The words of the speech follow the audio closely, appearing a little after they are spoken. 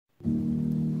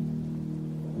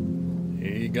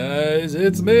guys,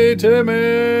 it's me,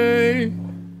 Timmy!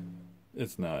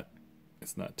 It's not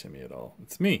Timmy at all.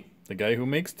 It's me, the guy who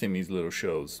makes Timmy's little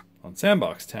shows on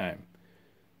Sandbox Time.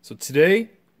 So today,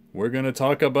 we're gonna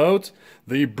talk about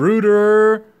the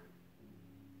Bruder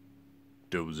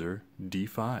Dozer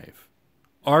D5.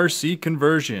 RC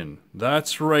conversion.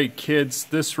 That's right, kids.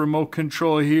 This remote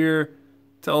control here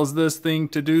tells this thing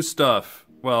to do stuff.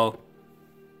 Well,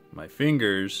 my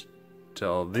fingers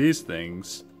tell these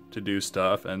things to do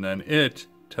stuff, and then it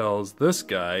tells this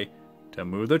guy to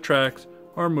move the tracks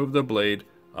or move the blade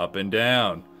up and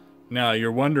down. Now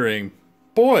you're wondering,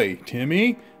 boy,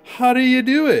 Timmy, how do you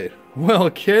do it? Well,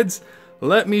 kids,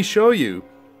 let me show you.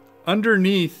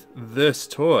 Underneath this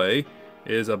toy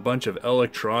is a bunch of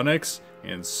electronics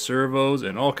and servos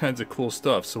and all kinds of cool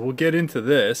stuff. So we'll get into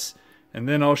this, and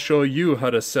then I'll show you how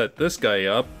to set this guy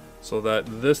up so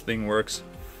that this thing works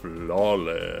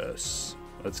flawless.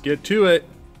 Let's get to it.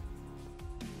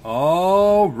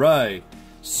 Alright,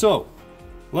 so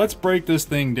let's break this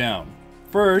thing down.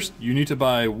 First, you need to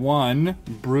buy one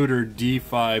Bruder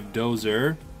D5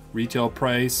 Dozer. Retail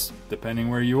price,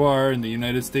 depending where you are, in the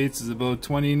United States is about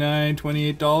 $29,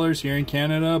 $28. Here in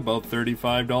Canada, about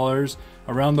 $35.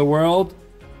 Around the world,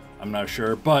 I'm not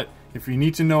sure, but if you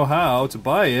need to know how to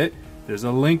buy it, there's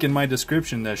a link in my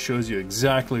description that shows you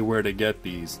exactly where to get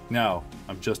these. Now,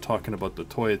 I'm just talking about the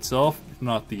toy itself,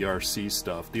 not the RC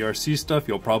stuff. The RC stuff,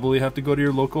 you'll probably have to go to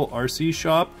your local RC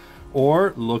shop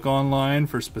or look online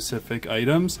for specific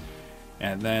items,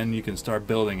 and then you can start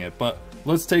building it. But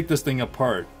let's take this thing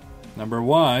apart. Number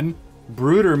one,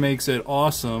 Bruder makes it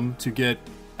awesome to get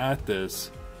at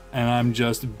this, and I'm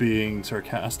just being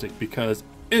sarcastic because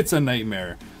it's a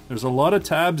nightmare. There's a lot of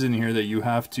tabs in here that you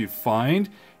have to find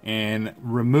and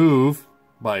remove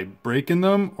by breaking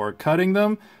them or cutting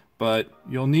them, but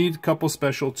you'll need a couple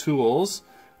special tools.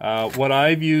 What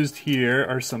I've used here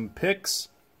are some picks.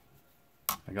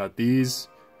 I got these.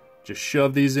 Just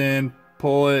shove these in,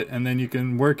 pull it, and then you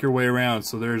can work your way around.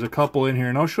 So there's a couple in here,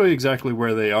 and I'll show you exactly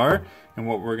where they are and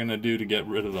what we're gonna do to get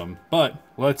rid of them. But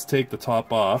let's take the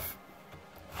top off.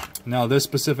 Now this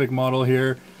specific model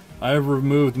here, I've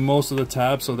removed most of the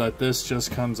tabs so that this just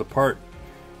comes apart.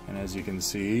 And as you can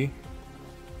see,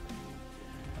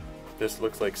 this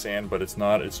looks like sand, but it's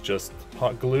not. It's just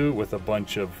hot glue with a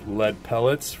bunch of lead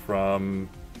pellets from,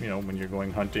 you know, when you're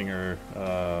going hunting or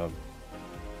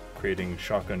creating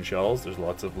shotgun shells. There's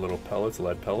lots of little pellets,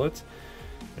 lead pellets.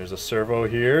 There's a servo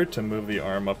here to move the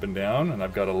arm up and down, and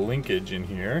I've got a linkage in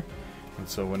here. And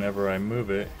so whenever I move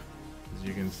it, as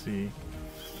you can see,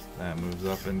 that moves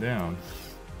up and down.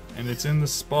 And it's in the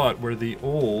spot where the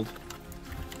old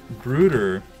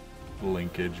Bruder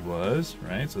linkage was,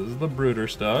 right? So this is the Bruder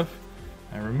stuff.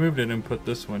 I removed it and put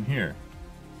this one here.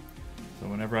 So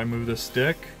whenever I move the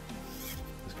stick,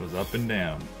 this goes up and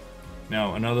down.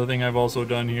 Now, another thing I've also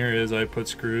done here is I put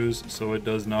screws so it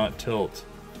does not tilt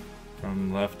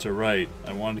from left to right.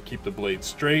 I want to keep the blade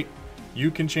straight.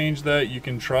 You can change that. You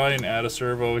can try and add a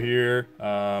servo here,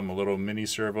 a little mini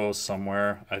servo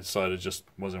somewhere. I decided it just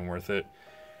wasn't worth it.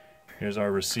 Here's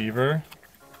our receiver.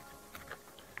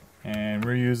 And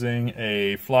we're using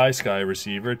a Fly Sky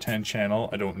receiver, 10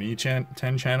 channel. I don't need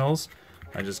 10 channels.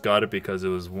 I just got it because it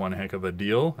was one heck of a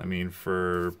deal. I mean,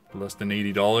 for less than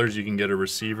 $80, you can get a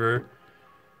receiver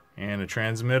and a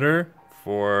transmitter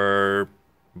for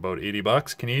about 80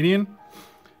 bucks Canadian.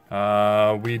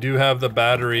 We do have the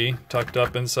battery tucked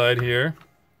up inside here.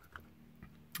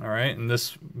 Alright, and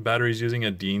this battery is using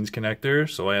a Dean's connector,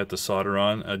 so I had to solder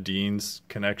on a Dean's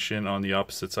connection on the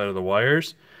opposite side of the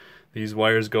wires. These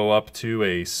wires go up to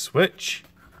a switch.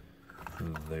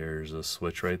 There's a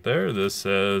switch right there. This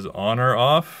says on or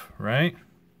off, right?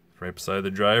 Right beside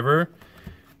the driver.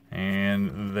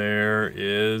 And there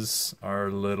is our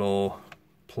little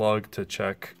plug to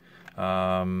check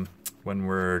when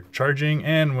we're charging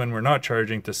and when we're not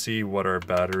charging to see what our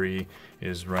battery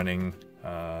is running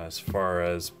as far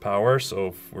as power. So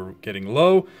if we're getting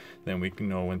low, then we can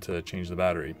know when to change the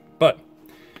battery. But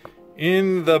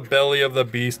in the belly of the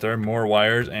beast are more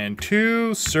wires and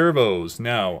 2 servos.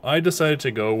 Now, I decided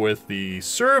to go with the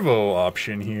servo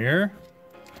option here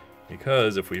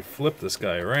because if we flip this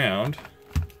guy around,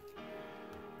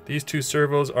 these 2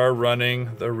 servos are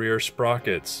running the rear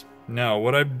sprockets. Now,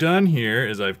 what I've done here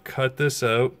is I've cut this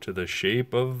out to the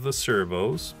shape of the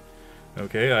servos.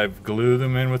 Okay, I've glued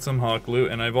them in with some hot glue,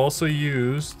 and I've also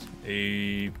used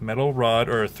a metal rod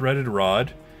or a threaded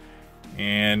rod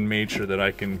and made sure that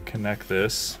I can connect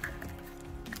this.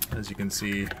 As you can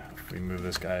see, if we move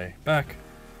this guy back,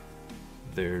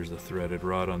 there's a threaded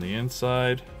rod on the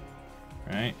inside,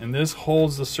 right? And this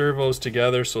holds the servos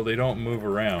together so they don't move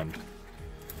around.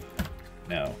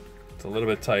 now. It's a little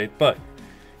bit tight, but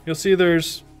you'll see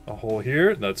there's a hole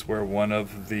here. That's where one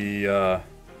of the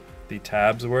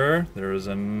tabs were. There was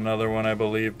another one, I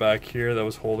believe, back here that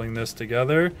was holding this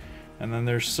together. And then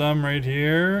there's some right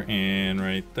here and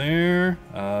right there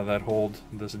that hold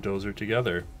this dozer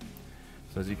together.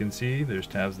 So as you can see, there's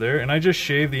tabs there. And I just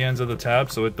shaved the ends of the tab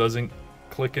so it doesn't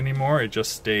click anymore. It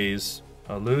just stays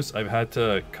loose. I've had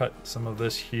to cut some of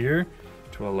this here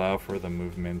to allow for the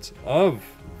movement of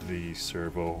the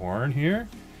servo horn here.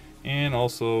 And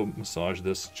also massage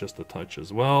this just a touch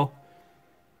as well.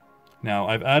 Now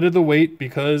I've added the weight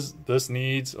because this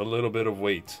needs a little bit of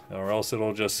weight or else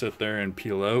it'll just sit there and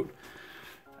peel out.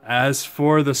 As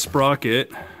for the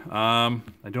sprocket, I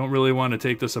don't really want to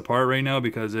take this apart right now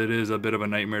because it is a bit of a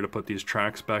nightmare to put these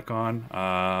tracks back on.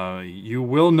 You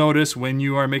will notice when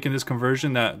you are making this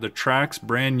conversion that the tracks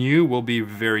brand new will be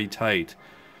very tight.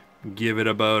 Give it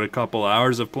about a couple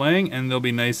hours of playing and they'll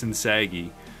be nice and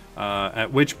saggy.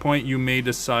 At which point you may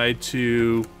decide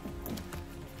to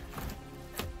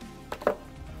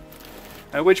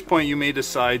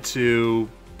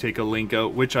take a link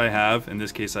out, which I have. In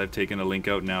this case, I've taken a link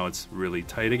out. Now it's really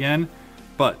tight again.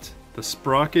 But the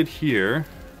sprocket here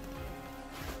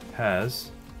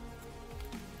has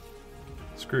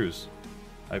screws.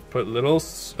 I've put little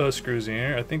screws in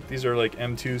here. I think these are like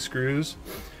M2 screws.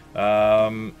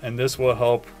 And this will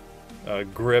help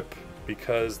grip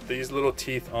because these little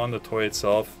teeth on the toy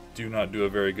itself do not do a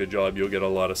very good job. You'll get a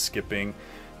lot of skipping.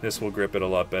 This will grip it a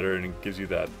lot better and it gives you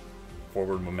that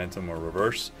forward momentum or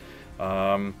reverse.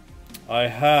 I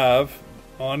have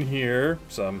on here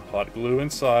some hot glue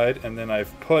inside, and then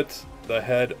I've put the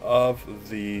head of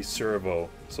the servo.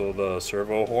 So the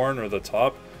servo horn or the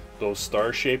top, those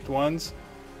star-shaped ones,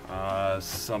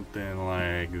 something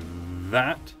like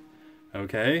that.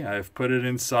 Okay, I've put it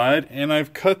inside and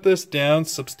I've cut this down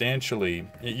substantially.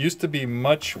 It used to be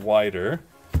much wider,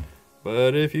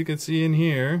 but if you can see in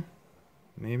here,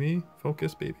 maybe,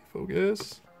 focus baby,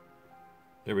 focus.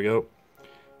 There we go.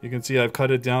 You can see I've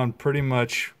cut it down pretty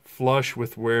much flush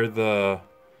with where the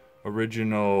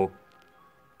original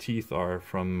teeth are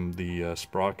from the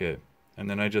sprocket. And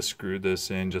then I just screwed this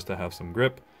in just to have some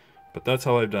grip. But that's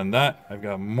how I've done that. I've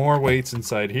got more weights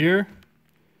inside here.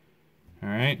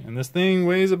 Alright, and this thing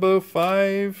weighs about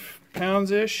 5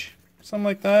 pounds-ish, something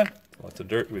like that. Lots of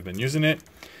dirt, we've been using it.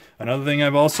 Another thing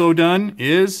I've also done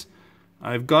is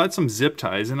I've got some zip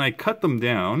ties and I cut them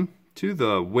down to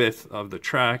the width of the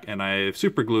track and I've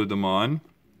super glued them on,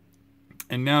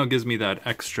 and now it gives me that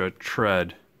extra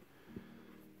tread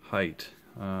height.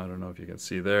 I don't know if you can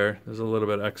see there's a little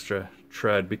bit extra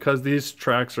tread because these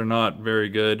tracks are not very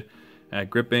good at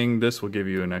gripping. This will give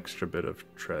you an extra bit of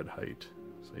tread height,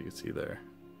 so you can see there.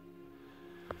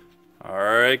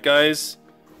 Alright guys,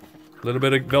 a little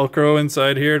bit of Velcro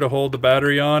inside here to hold the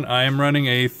battery on. I am running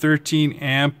a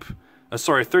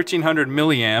 1300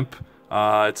 milliamp.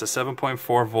 It's a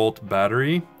 7.4 volt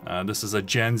battery. This is a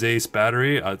Gens Ace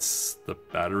battery. It's the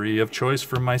battery of choice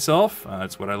for myself.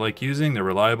 It's what I like using. They're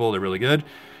reliable, they're really good.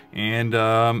 And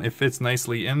it fits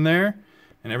nicely in there.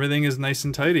 And everything is nice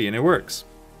and tidy and it works.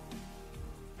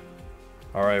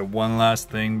 Alright, one last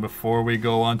thing before we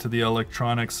go on to the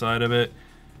electronic side of it.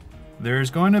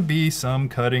 There's going to be some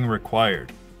cutting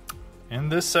required. In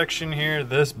this section here,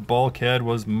 this bulkhead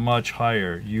was much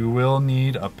higher. You will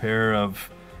need a pair of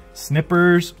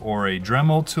snippers or a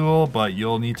Dremel tool, but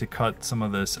you'll need to cut some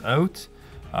of this out,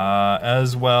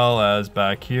 as well as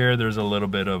back here there's a little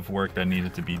bit of work that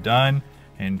needed to be done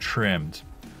and trimmed.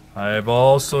 I've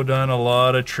also done a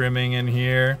lot of trimming in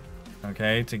here,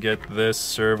 okay, to get this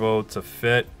servo to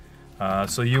fit,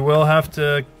 so you will have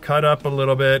to cut up a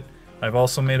little bit. I've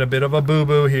also made a bit of a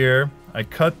boo-boo here. I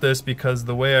cut this because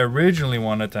the way I originally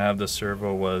wanted to have the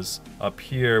servo was up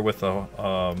here with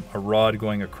a rod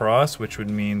going across, which would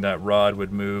mean that rod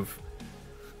would move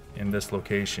in this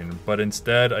location. But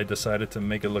instead, I decided to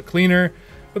make it look cleaner,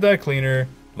 but that cleaner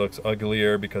looks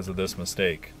uglier because of this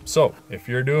mistake. So if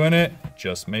you're doing it,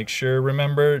 just make sure,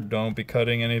 remember, don't be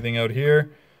cutting anything out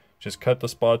here. Just cut the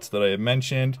spots that I have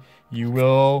mentioned. You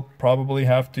will probably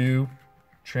have to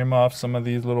trim off some of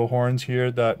these little horns here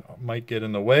that might get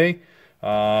in the way.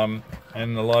 And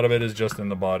a lot of it is just in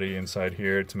the body inside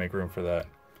here to make room for that.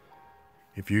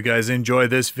 If you guys enjoy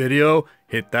this video,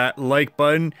 hit that like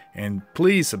button and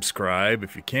please subscribe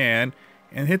if you can,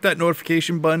 and hit that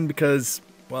notification button because,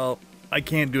 well, I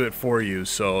can't do it for you,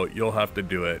 so you'll have to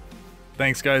do it.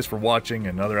 Thanks guys for watching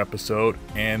another episode,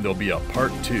 and there'll be a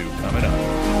part 2 coming up.